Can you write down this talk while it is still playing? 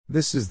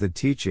This is the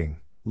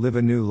teaching, live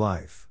a new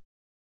life.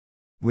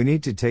 We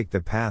need to take the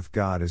path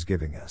God is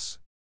giving us.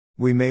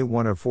 We may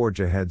want to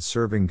forge ahead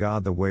serving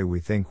God the way we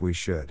think we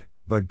should,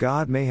 but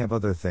God may have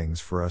other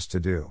things for us to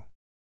do.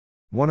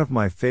 One of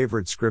my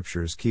favorite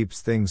scriptures keeps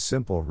things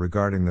simple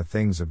regarding the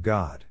things of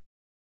God.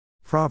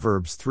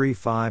 Proverbs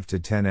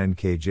 3:5-10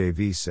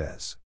 NKJV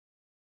says,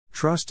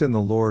 "Trust in the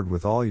Lord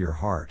with all your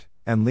heart,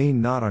 and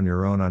lean not on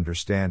your own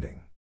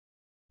understanding.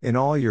 In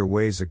all your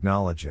ways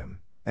acknowledge Him,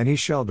 and He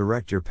shall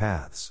direct your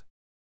paths.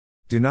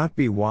 Do not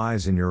be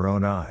wise in your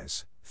own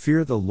eyes,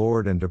 fear the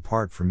Lord and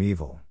depart from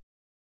evil.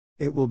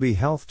 It will be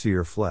health to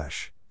your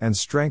flesh, and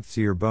strength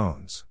to your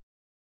bones.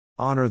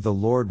 Honor the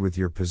Lord with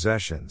your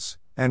possessions,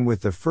 and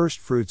with the first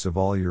fruits of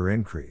all your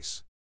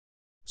increase.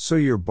 So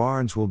your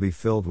barns will be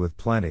filled with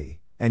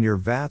plenty, and your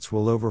vats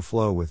will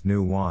overflow with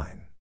new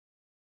wine."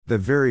 The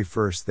very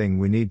first thing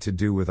we need to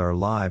do with our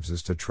lives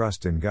is to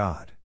trust in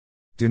God.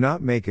 Do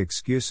not make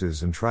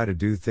excuses and try to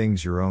do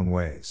things your own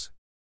ways.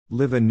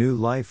 Live a new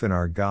life in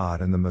our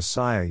God and the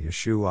Messiah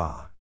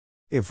Yeshua.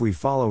 If we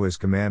follow His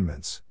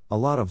commandments, a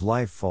lot of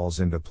life falls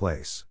into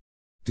place.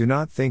 Do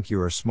not think you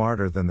are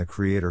smarter than the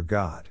Creator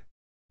God.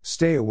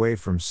 Stay away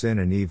from sin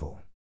and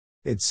evil.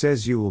 It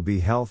says you will be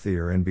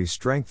healthier and be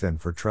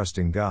strengthened for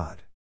trusting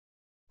God.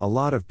 A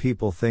lot of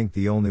people think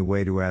the only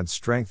way to add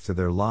strength to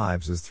their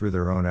lives is through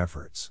their own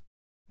efforts.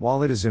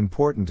 While it is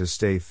important to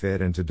stay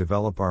fit and to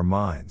develop our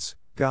minds,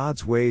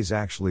 God's ways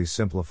actually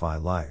simplify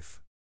life.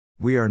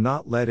 We are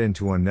not led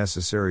into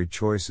unnecessary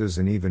choices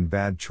and even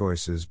bad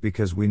choices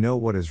because we know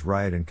what is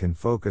right and can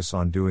focus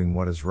on doing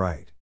what is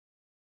right.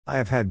 I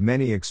have had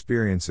many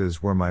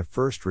experiences where my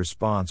first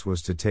response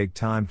was to take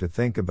time to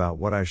think about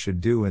what I should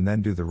do and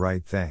then do the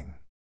right thing.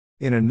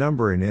 In a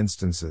number of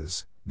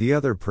instances, the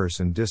other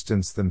person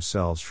distanced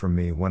themselves from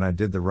me when I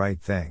did the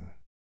right thing.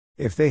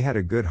 If they had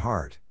a good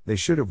heart, they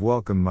should have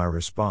welcomed my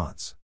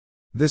response.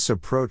 This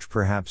approach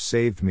perhaps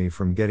saved me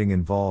from getting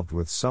involved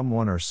with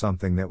someone or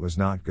something that was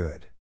not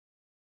good.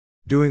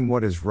 Doing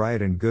what is right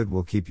and good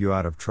will keep you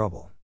out of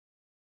trouble.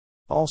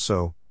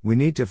 Also, we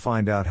need to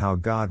find out how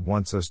God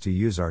wants us to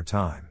use our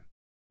time.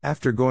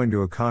 After going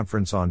to a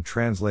conference on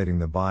translating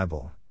the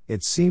Bible,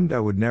 it seemed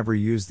I would never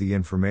use the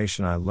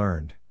information I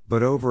learned,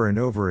 but over and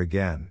over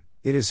again,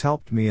 it has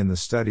helped me in the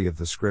study of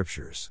the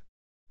Scriptures.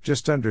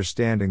 Just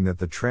understanding that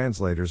the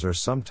translators are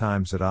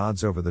sometimes at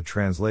odds over the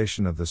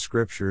translation of the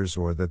Scriptures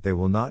or that they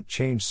will not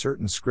change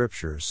certain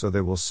Scriptures so they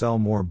will sell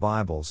more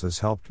Bibles has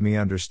helped me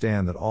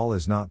understand that all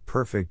is not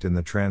perfect in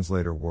the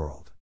translator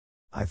world.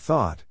 I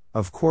thought,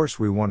 of course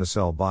we want to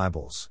sell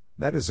Bibles,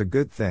 that is a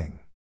good thing.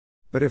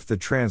 But if the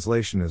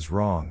translation is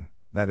wrong,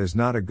 that is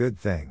not a good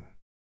thing.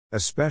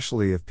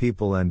 Especially if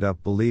people end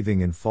up believing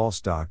in false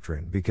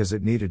doctrine because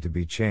it needed to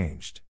be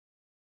changed.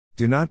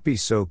 Do not be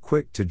so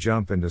quick to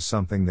jump into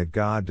something that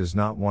God does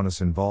not want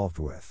us involved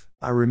with.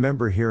 I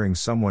remember hearing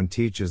someone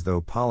teach as though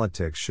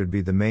politics should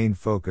be the main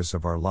focus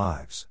of our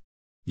lives.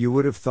 You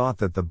would have thought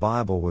that the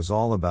Bible was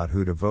all about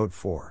who to vote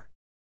for.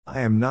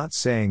 I am not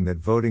saying that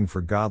voting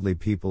for godly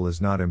people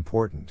is not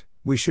important.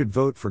 We should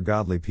vote for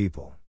godly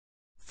people.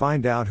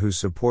 Find out who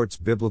supports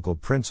biblical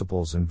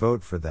principles and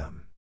vote for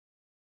them.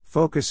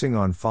 Focusing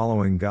on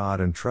following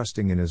God and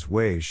trusting in His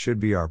ways should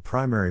be our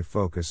primary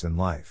focus in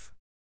life.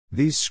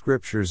 These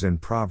scriptures in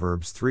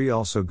Proverbs 3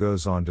 also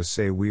goes on to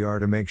say we are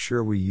to make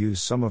sure we use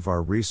some of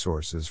our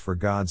resources for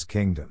God's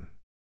kingdom.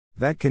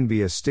 That can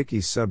be a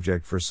sticky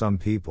subject for some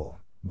people,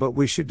 but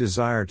we should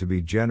desire to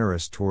be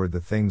generous toward the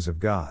things of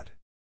God.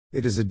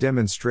 It is a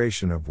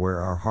demonstration of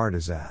where our heart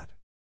is at.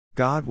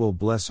 God will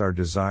bless our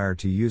desire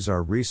to use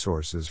our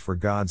resources for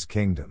God's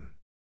kingdom.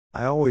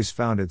 I always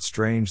found it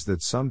strange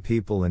that some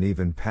people and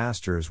even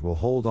pastors will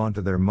hold on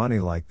to their money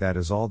like that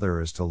is all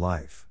there is to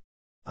life.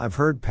 I've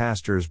heard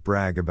pastors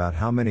brag about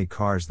how many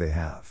cars they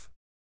have.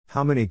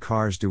 How many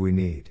cars do we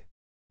need?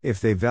 If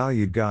they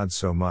valued God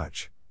so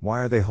much,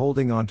 why are they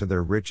holding on to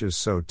their riches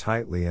so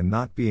tightly and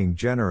not being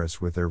generous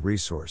with their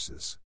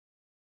resources?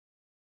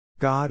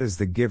 God is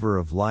the giver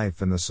of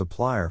life and the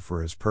supplier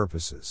for His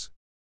purposes.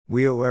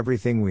 We owe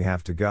everything we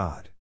have to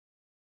God.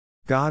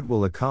 God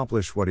will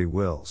accomplish what He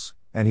wills,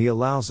 and He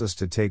allows us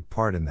to take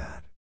part in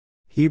that.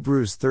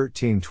 Hebrews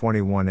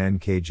 13:21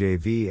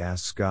 NKJV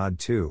asks God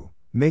to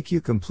make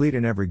you complete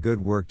in every good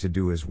work to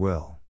do His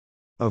will.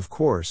 Of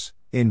course,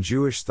 in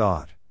Jewish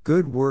thought,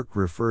 good work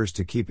refers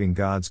to keeping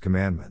God's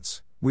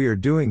commandments. We are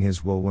doing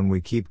His will when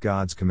we keep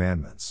God's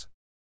commandments.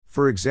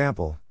 For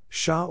example,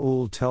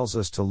 Shaul tells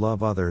us to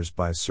love others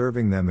by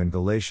serving them in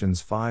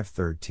Galatians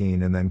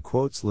 5:13 and then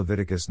quotes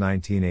Leviticus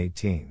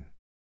 19:18.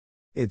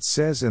 It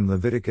says in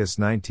Leviticus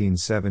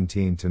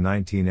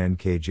 19:17-19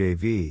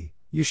 NKJV,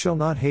 "You shall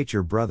not hate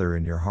your brother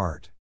in your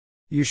heart.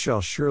 You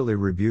shall surely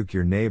rebuke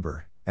your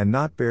neighbor, and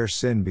not bear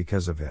sin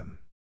because of him.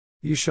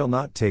 You shall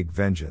not take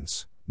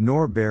vengeance,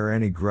 nor bear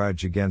any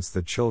grudge against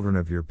the children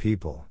of your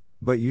people,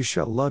 but you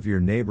shall love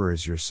your neighbor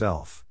as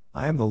yourself.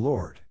 I am the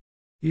Lord.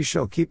 You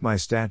shall keep my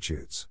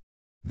statutes."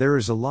 There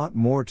is a lot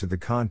more to the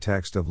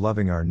context of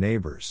loving our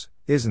neighbors,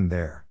 isn't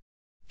there?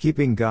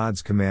 Keeping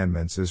God's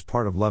commandments is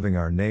part of loving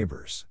our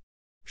neighbors.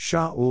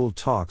 Shaul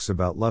talks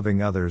about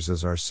loving others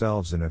as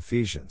ourselves in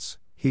Ephesians.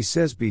 He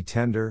says be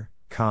tender,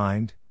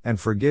 kind, and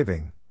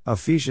forgiving,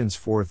 Ephesians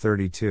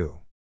 4:32.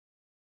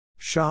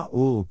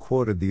 Shaul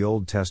quoted the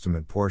Old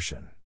Testament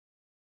portion.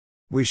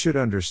 We should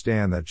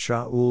understand that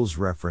Shaul's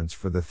reference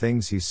for the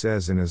things he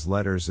says in his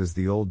letters is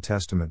the Old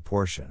Testament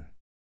portion.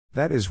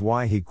 That is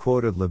why he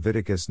quoted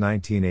Leviticus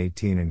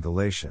 19:18 in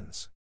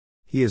Galatians.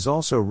 He is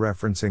also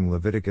referencing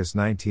Leviticus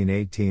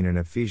 19:18 in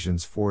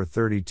Ephesians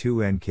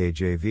 4:32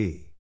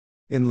 NKJV.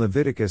 In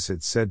Leviticus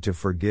it said to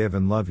forgive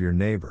and love your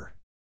neighbor.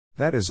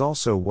 That is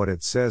also what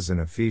it says in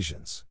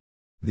Ephesians.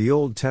 The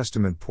Old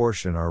Testament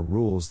portion are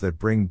rules that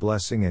bring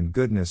blessing and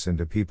goodness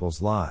into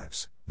people's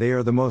lives. They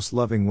are the most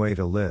loving way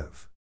to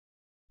live.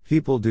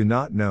 People do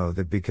not know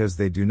that because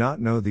they do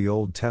not know the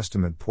Old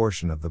Testament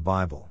portion of the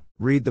Bible.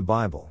 Read the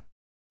Bible.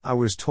 I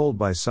was told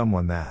by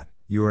someone that,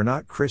 you are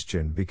not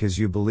Christian because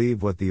you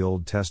believe what the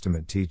Old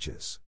Testament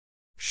teaches.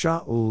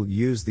 Shaul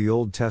used the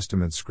Old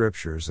Testament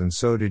scriptures and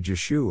so did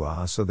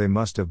Yeshua, so they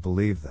must have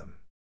believed them.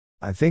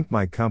 I think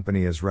my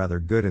company is rather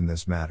good in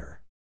this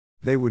matter.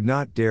 They would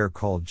not dare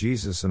call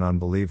Jesus an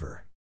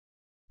unbeliever.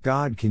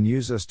 God can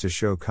use us to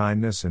show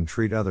kindness and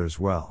treat others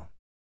well.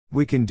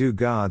 We can do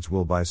God's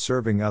will by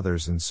serving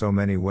others in so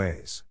many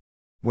ways.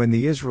 When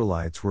the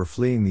Israelites were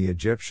fleeing the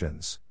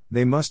Egyptians,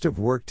 they must have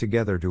worked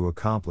together to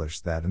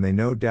accomplish that, and they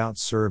no doubt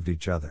served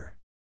each other.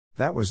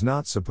 That was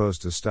not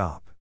supposed to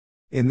stop.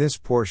 In this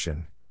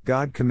portion,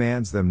 God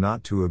commands them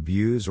not to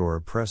abuse or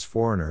oppress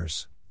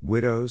foreigners,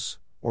 widows,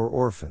 or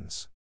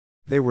orphans.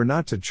 They were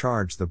not to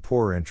charge the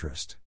poor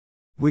interest.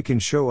 We can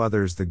show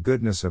others the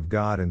goodness of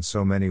God in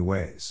so many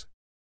ways.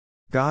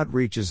 God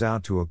reaches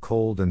out to a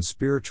cold and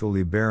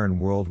spiritually barren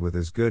world with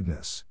His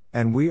goodness,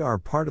 and we are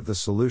part of the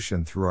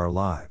solution through our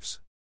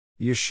lives.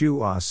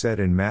 Yeshua said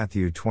in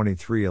Matthew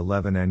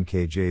 23:11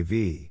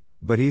 NKJV,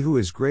 "But he who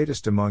is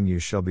greatest among you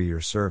shall be your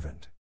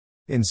servant."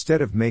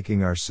 Instead of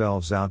making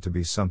ourselves out to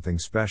be something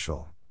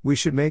special, we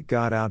should make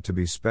God out to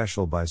be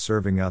special by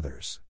serving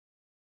others.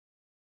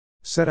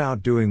 Set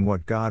out doing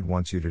what God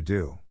wants you to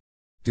do.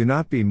 Do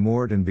not be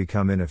moored and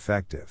become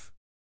ineffective.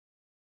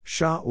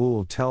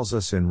 Shaul tells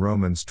us in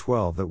Romans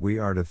 12 that we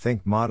are to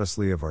think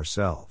modestly of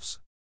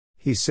ourselves.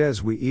 He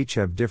says we each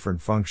have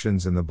different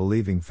functions in the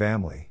believing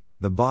family,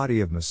 the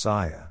body of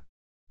Messiah.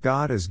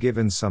 God has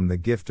given some the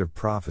gift of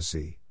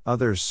prophecy,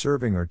 others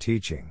serving or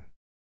teaching.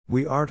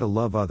 We are to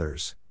love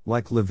others,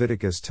 like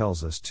Leviticus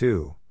tells us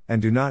to,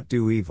 and do not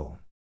do evil.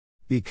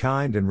 Be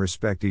kind and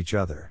respect each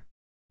other.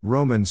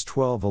 Romans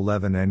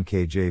 12:11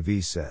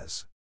 NKJV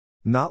says,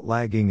 "Not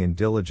lagging in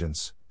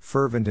diligence,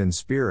 fervent in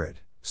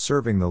spirit,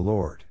 serving the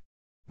Lord."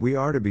 We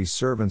are to be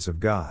servants of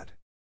God.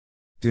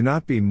 Do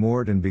not be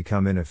moored and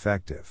become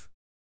ineffective.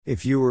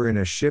 If you were in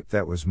a ship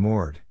that was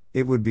moored,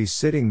 it would be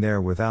sitting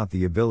there without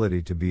the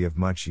ability to be of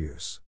much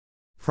use.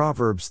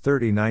 Proverbs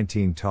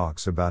 30:19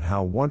 talks about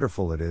how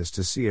wonderful it is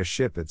to see a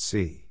ship at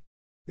sea.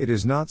 It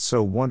is not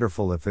so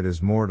wonderful if it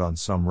is moored on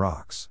some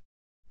rocks.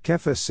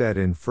 Kepha said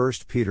in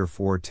 1 Peter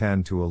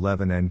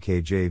 4:10-11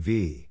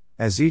 NKJV,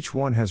 "As each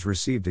one has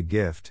received a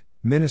gift,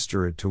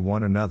 minister it to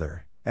one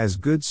another, as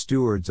good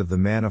stewards of the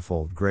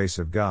manifold grace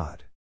of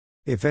God.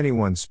 If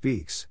anyone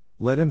speaks,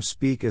 let him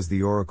speak as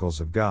the oracles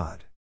of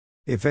God.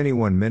 If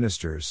anyone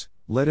ministers,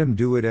 let him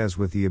do it as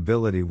with the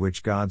ability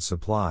which God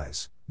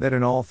supplies, that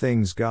in all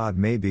things God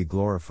may be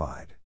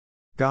glorified."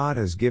 God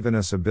has given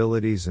us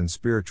abilities and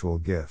spiritual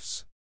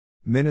gifts.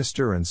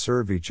 Minister and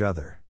serve each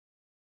other.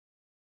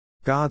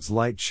 God's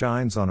light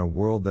shines on a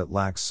world that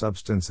lacks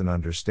substance and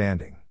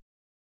understanding.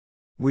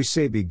 We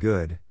say be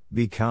good,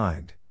 be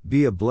kind,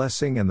 be a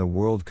blessing, and the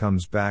world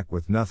comes back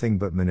with nothing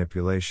but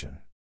manipulation.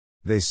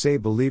 They say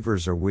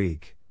believers are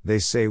weak, they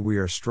say we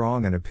are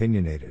strong and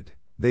opinionated,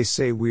 they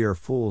say we are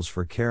fools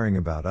for caring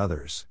about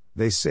others,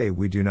 they say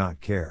we do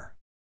not care.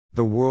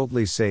 The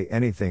worldly say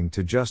anything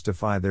to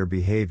justify their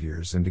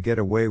behaviors and to get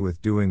away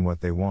with doing what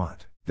they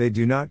want. They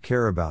do not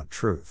care about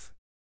truth.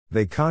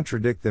 They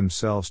contradict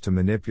themselves to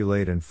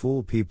manipulate and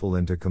fool people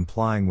into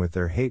complying with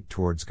their hate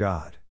towards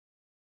God.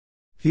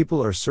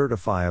 People are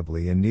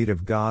certifiably in need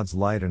of God's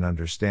light and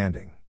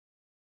understanding.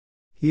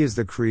 He is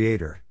the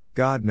Creator,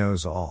 God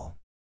knows all.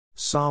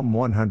 Psalm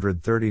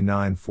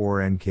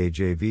 139:4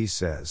 NKJV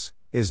says,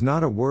 "Is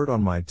not a word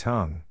on my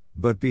tongue,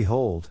 but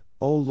behold,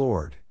 O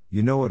Lord,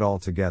 you know it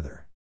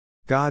altogether."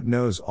 God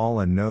knows all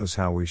and knows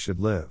how we should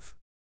live.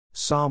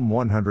 Psalm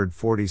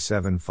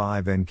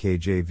 147:5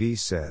 NKJV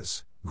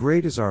says,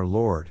 "Great is our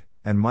Lord,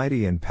 and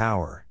mighty in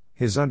power,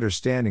 His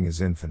understanding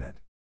is infinite."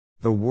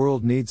 The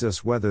world needs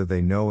us whether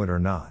they know it or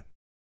not.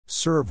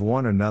 Serve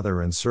one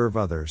another and serve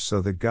others so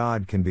that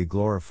God can be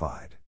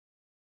glorified.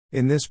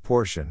 In this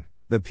portion,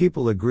 the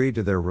people agree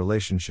to their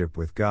relationship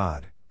with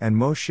God, and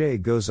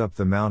Moshe goes up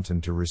the mountain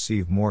to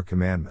receive more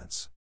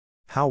commandments.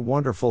 How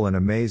wonderful and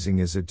amazing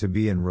is it to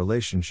be in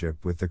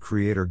relationship with the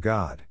Creator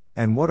God,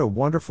 and what a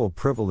wonderful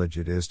privilege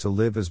it is to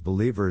live as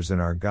believers in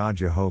our God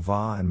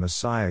Yٰ�hōváh and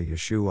Messiah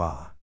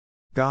Yeshua.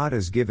 God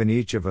has given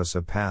each of us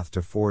a path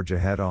to forge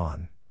ahead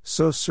on,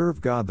 so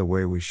serve God the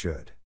way we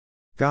should.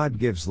 God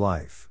gives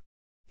life.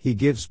 He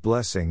gives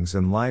blessings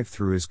and life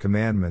through His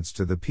commandments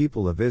to the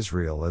people of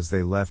Israel as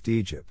they left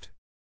Egypt.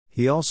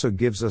 He also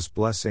gives us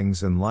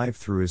blessings and life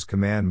through His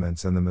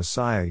commandments and the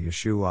Messiah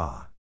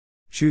Yeshua.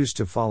 Choose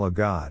to follow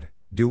God,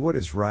 do what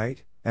is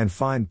right, and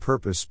find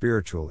purpose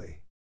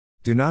spiritually.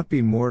 Do not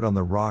be moored on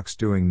the rocks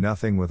doing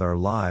nothing with our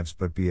lives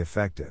but be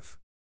effective.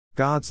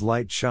 God's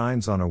light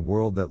shines on a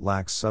world that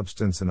lacks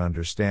substance and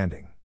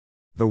understanding.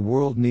 The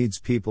world needs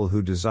people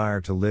who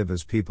desire to live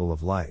as people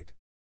of light.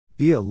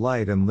 Be a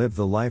light and live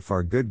the life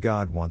our good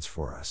God wants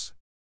for us.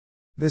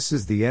 This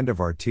is the end of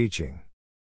our teaching.